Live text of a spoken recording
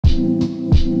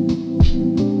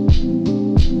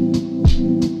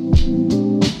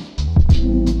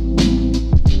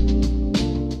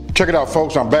Check it out,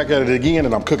 folks. I'm back at it again,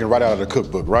 and I'm cooking right out of the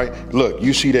cookbook, right? Look,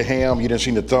 you see the ham, you didn't see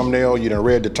the thumbnail, you didn't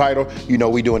read the title, you know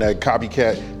we doing that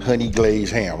copycat honey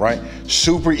glazed ham, right?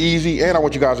 Super easy, and I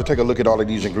want you guys to take a look at all of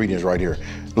these ingredients right here.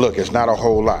 Look, it's not a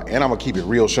whole lot, and I'm gonna keep it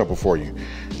real simple for you.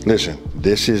 Listen,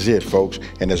 this is it, folks.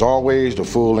 And as always, the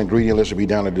full ingredient list will be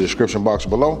down in the description box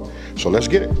below, so let's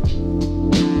get it.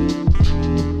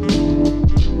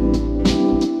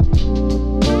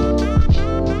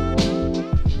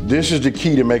 This is the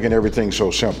key to making everything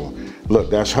so simple. Look,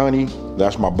 that's honey,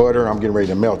 that's my butter. I'm getting ready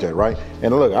to melt that, right?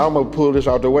 And look, I'm gonna pull this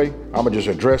out the way. I'm gonna just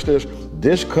address this.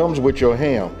 This comes with your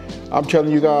ham. I'm telling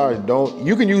you guys,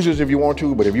 you can use this if you want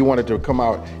to, but if you want it to come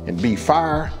out and be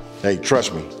fire, hey,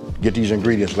 trust me, get these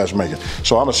ingredients, let's make it.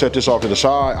 So I'm gonna set this off to the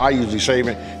side. I usually save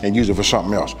it and use it for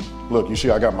something else. Look, you see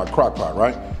I got my crock pot,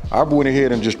 right? I went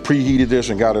ahead and just preheated this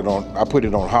and got it on, I put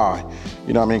it on high.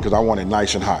 You know what I mean? Because I want it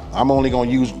nice and hot. I'm only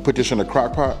gonna put this in the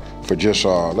crock pot for just,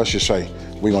 let's just say,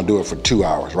 we're gonna do it for 2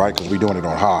 hours, right? Because we're doing it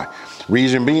on high.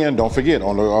 Reason being, don't forget,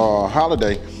 on the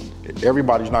holiday,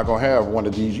 everybody's not gonna have one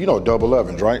of these, double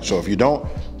ovens, right? So if you don't,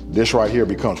 this right here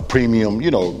becomes premium,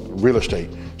 real estate.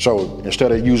 So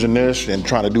instead of using this and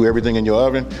trying to do everything in your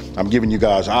oven, I'm giving you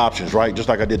guys options, right? Just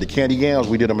like I did the candy yams,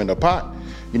 we did them in the pot,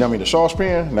 the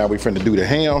saucepan. Now we finna do the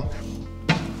ham.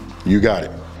 You got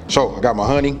it. So I got my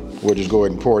honey. We'll just go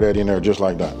ahead and pour that in there just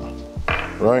like that,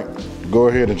 right? Go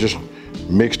ahead and just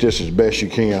mix this as best you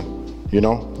can. You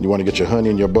wanna get your honey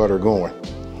and your butter going.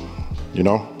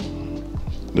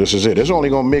 This is it. It's only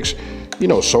gonna mix,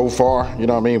 so far,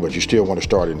 but you still wanna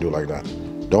start it and do like that.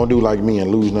 Don't do like me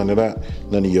and lose none of that,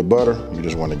 none of your butter. You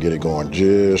just wanna get it going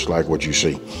just like what you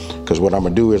see. Because what I'm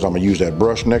gonna do is I'm gonna use that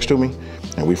brush next to me,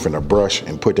 and we finna brush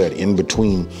and put that in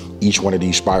between each one of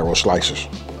these spiral slices.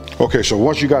 Okay, so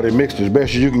once you got it mixed as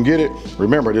best as you can get it,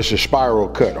 remember this is spiral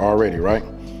cut already, right?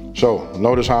 So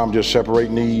notice how I'm just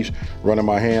separating these, running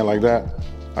my hand like that.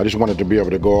 I just want it to be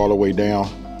able to go all the way down.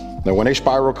 Now when they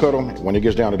spiral cut them, when it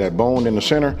gets down to that bone in the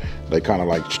center, they kind of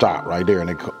like stop right there and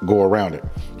they go around it,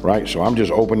 right? So I'm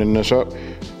just opening this up.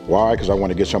 Why? Because I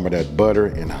want to get some of that butter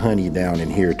and honey down in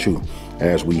here too,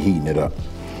 as we heating it up.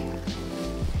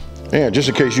 And just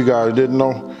in case you guys didn't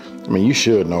know, you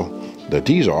should know, that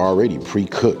these are already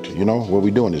pre-cooked. What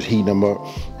we're doing is heating them up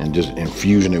and just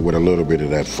infusing it with a little bit of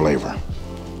that flavor.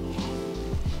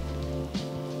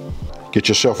 Get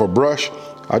yourself a brush.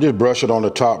 I just brush it on the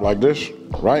top like this,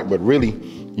 right? But really,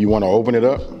 you want to open it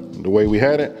up the way we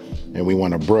had it, and we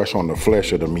want to brush on the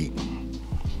flesh of the meat.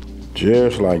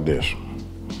 Just like this.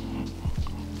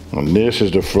 And this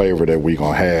is the flavor that we're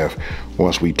gonna have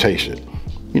once we taste it.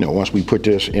 Once we put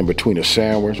this in between a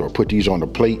sandwich or put these on the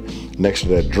plate next to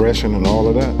that dressing and all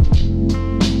of that.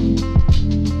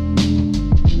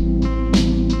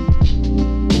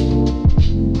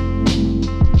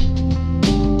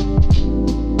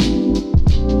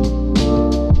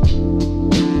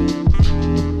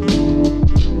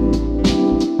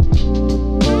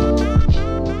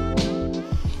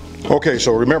 Okay,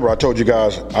 so remember I told you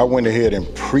guys I went ahead and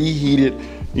preheated,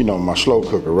 my slow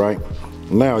cooker, right?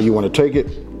 Now you want to take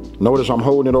it. Notice I'm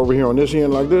holding it over here on this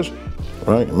end like this,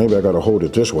 right? Maybe I got to hold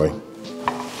it this way.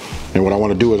 And what I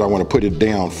want to do is I want to put it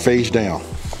down, face down.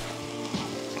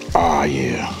 Ah,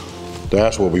 yeah,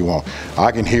 that's what we want.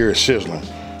 I can hear it sizzling.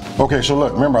 Okay, so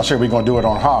look, remember I said we're going to do it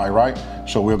on high, right?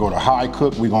 So we'll go to high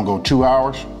cook. We're going to go 2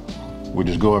 hours. We'll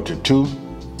just go up to 2.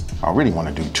 I really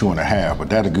want to do 2.5, but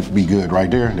that'll be good right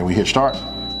there. Then we hit start,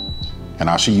 and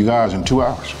I'll see you guys in 2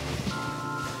 hours.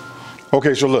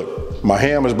 Okay, so look, my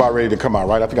ham is about ready to come out,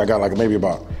 right? I think I got like maybe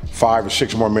about 5 or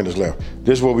 6 more minutes left.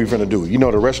 This is what we're finna do.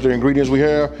 The rest of the ingredients we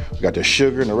have, we got the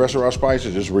sugar and the rest of our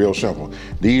spices. It's real simple.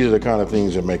 These are the kind of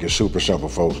things that make it super simple,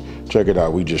 folks. Check it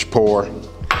out. We just pour.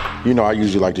 I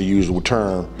usually like to use the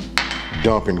term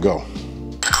dump and go,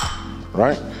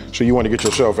 right? So you want to get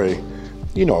yourself a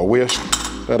whisk.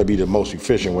 That'll be the most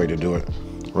efficient way to do it,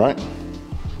 right?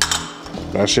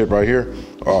 That's it right here.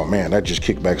 Oh man, that just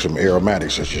kicked back some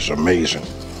aromatics. That's just amazing.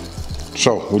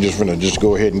 So we're just gonna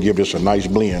go ahead and give this a nice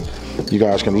blend. You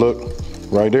guys can look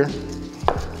right there.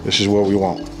 This is what we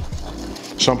want.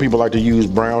 Some people like to use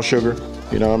brown sugar,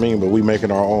 but we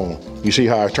making our own. You see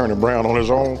how it's turning brown on its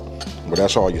own? But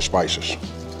that's all your spices.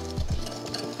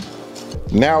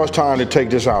 Now it's time to take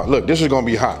this out. Look, this is gonna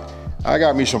be hot. I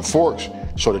got me some forks.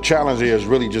 So the challenge is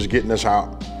really just getting this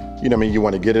out. You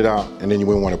want to get it out, and then you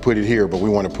want to put it here, but we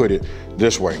want to put it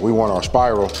this way. We want our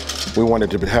spiral, we want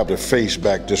it to have the face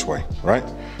back this way, right?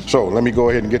 So let me go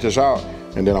ahead and get this out,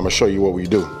 and then I'm gonna show you what we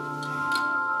do.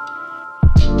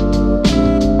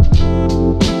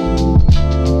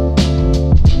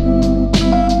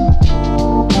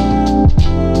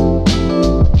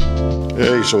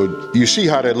 so you see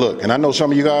how that look. And I know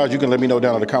some of you guys, you can let me know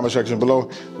down in the comment section below.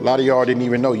 A lot of y'all didn't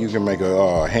even know you can make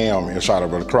a ham inside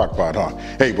of a crock pot, huh?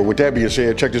 Hey, but with that being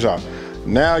said, check this out.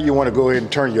 Now you want to go ahead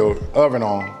and turn your oven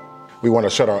on. We want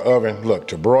to set our oven, look,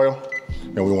 to broil,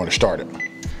 and we want to start it,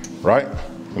 right?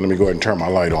 And let me go ahead and turn my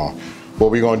light on.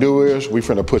 What we're gonna do is we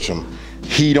finna put some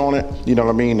heat on it, you know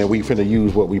what I mean? And we finna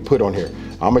use what we put on here.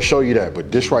 I'm gonna show you that,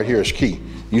 but this right here is key.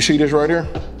 You see this right here?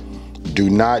 Do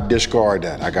not discard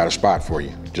that. I got a spot for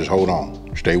you. Just hold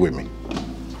on, stay with me.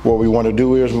 What we wanna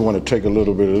do is we wanna take a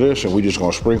little bit of this and we just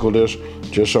gonna sprinkle this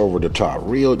just over the top.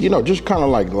 Real, you know, just kinda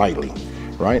like lightly,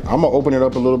 right? I'm gonna open it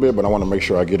up a little bit, but I wanna make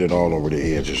sure I get it all over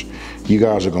the edges. You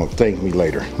guys are gonna thank me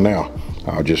later. Now,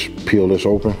 I'll just peel this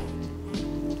open.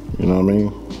 You know what I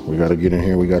mean? We got to get in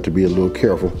here. We got to be a little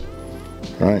careful,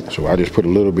 right? So I just put a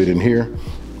little bit in here,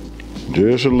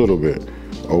 just a little bit.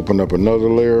 Open up another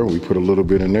layer. We put a little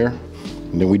bit in there.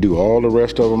 And then we do all the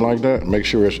rest of them like that. Make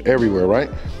sure it's everywhere, right?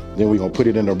 Then we're going to put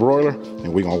it in the broiler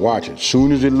and we're going to watch it.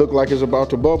 Soon as it look like it's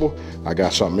about to bubble, I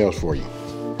got something else for you.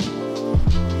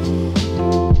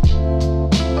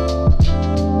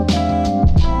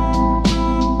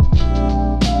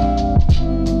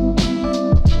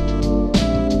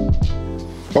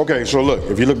 Okay, so look,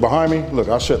 if you look behind me, look,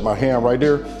 I set my ham right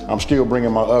there. I'm still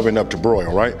bringing my oven up to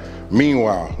broil, right?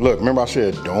 Meanwhile, look, remember I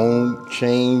said don't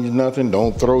change nothing,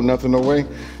 don't throw nothing away.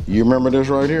 You remember this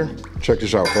right here? Check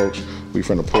this out, folks. We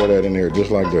finna pour that in there just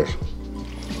like this.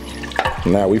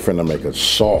 Now we finna make a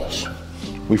sauce.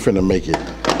 We finna make it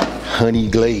honey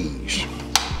glazed.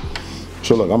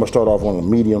 So look, I'm gonna start off on a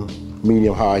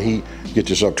medium high heat. Get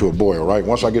this up to a boil, right?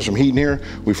 Once I get some heat in here,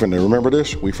 we finna, remember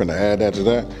this? We finna add that to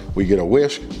that. We get a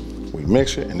whisk, we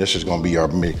mix it, and this is gonna be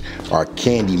our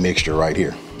candy mixture right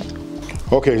here.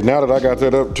 Okay, now that I got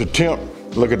that up to temp,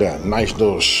 look at that, nice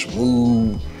little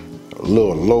smooth,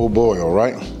 little low boil,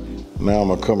 right? Now I'm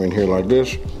gonna come in here like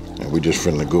this, and we just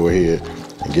finna go ahead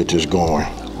and get this going,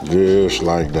 just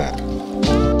like that.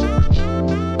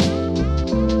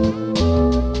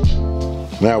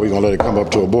 Now we're gonna let it come up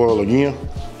to a boil again.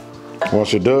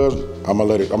 Once it does, I'm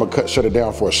gonna set it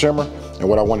down for a simmer. And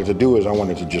what I wanted to do is I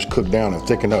wanted to just cook down and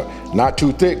thicken up. Not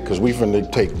too thick, because we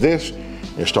finna take this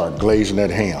and start glazing that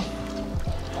ham.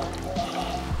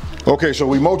 Okay, so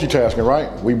we multitasking,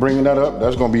 right? We bringing that up.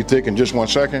 That's gonna be thick in just 1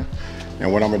 second.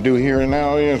 And what I'm gonna do here and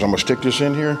now is I'm gonna stick this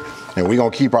in here and we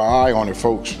gonna keep our eye on it,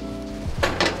 folks.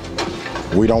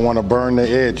 We don't wanna burn the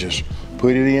edges.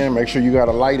 Put it in, make sure you got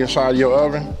a light inside your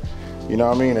oven. You know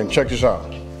what I mean? And check this out.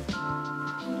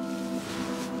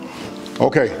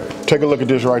 Okay, take a look at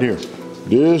this right here.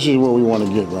 This is what we want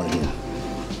to get right here.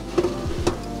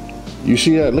 You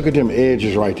see that? Look at them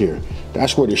edges right there.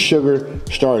 That's where the sugar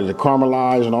started to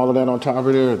caramelize and all of that on top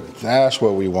of there. That's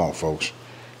what we want, folks.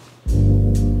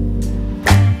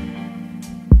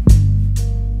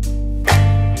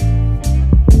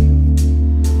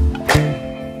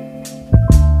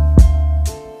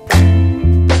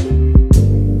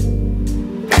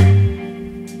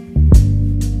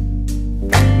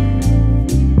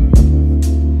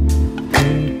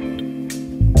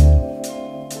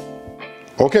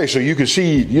 Okay, so you can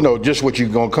see, you know, just what you're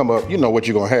gonna come up, you know what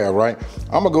you're gonna have, right?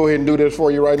 I'm gonna go ahead and do this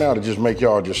for you right now to just make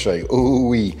y'all just say,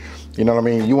 ooh-wee. You know what I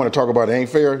mean? You wanna talk about it ain't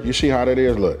fair? You see how that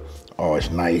is? Look, oh,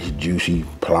 it's nice, juicy,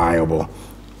 pliable.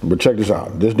 But check this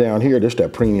out. This down here, this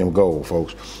that premium gold,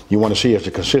 folks. You wanna see is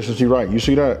the consistency right? You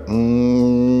see that?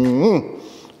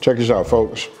 Check this out,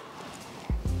 folks.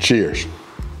 Cheers.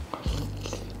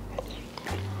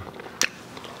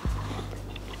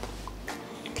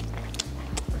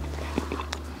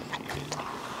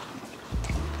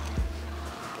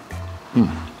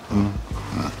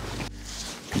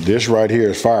 This right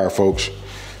here is fire, folks.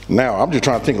 Now, I'm just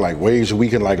trying to think like ways that we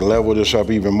can like level this up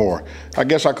even more. I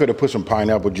guess I could have put some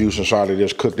pineapple juice inside of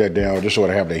this, cook that down, just so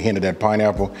I have the hint of that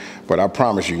pineapple. But I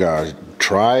promise you guys,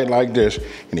 try it like this.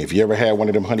 And if you ever had one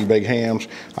of them honey baked hams,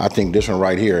 I think this one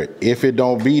right here, if it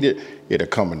don't beat it, it'll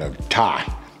come in a tie.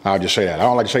 I'll just say that. I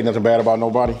don't like to say nothing bad about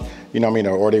nobody, you know what I mean,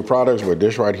 or their products, but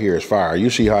this right here is fire.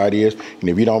 You see how it is, and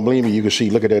if you don't believe me, you can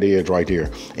see, look at that edge right there.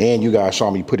 And you guys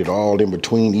saw me put it all in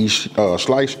between each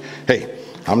slice. Hey,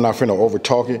 I'm not finna over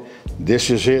talk it. This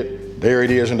is it. There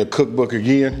it is in the cookbook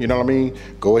again, you know what I mean?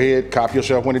 Go ahead, copy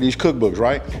yourself one of these cookbooks,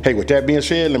 right? Hey, with that being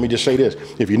said, let me just say this.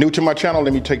 If you're new to my channel,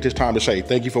 let me take this time to say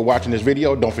thank you for watching this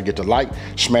video. Don't forget to like,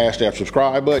 smash that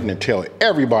subscribe button, and tell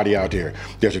everybody out there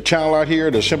there's a channel out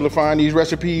here that's simplifying these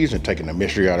recipes and taking the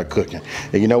mystery out of cooking.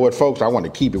 And you know what, folks? I want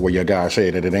to keep it where your guys say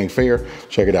that it ain't fair.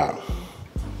 Check it out.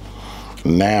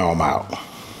 Now I'm out.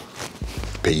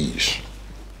 Peace.